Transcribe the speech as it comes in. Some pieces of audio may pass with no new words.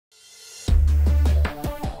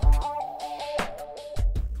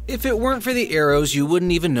If it weren't for the arrows, you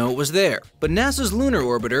wouldn't even know it was there. But NASA's lunar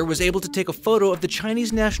orbiter was able to take a photo of the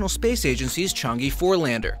Chinese National Space Agency's Chang'e 4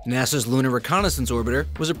 lander. NASA's Lunar Reconnaissance Orbiter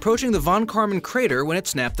was approaching the von Karman crater when it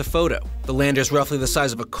snapped the photo. The lander is roughly the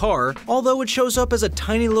size of a car, although it shows up as a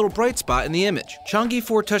tiny little bright spot in the image. Chang'e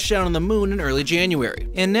 4 touched down on the moon in early January,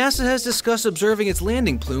 and NASA has discussed observing its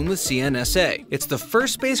landing plume with CNSA. It's the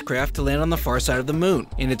first spacecraft to land on the far side of the moon,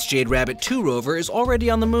 and its Jade Rabbit 2 rover is already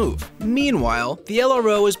on the move. Meanwhile, the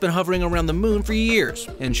LRO has been hovering around the moon for years,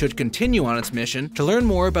 and should continue on its mission to learn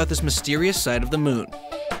more about this mysterious side of the moon.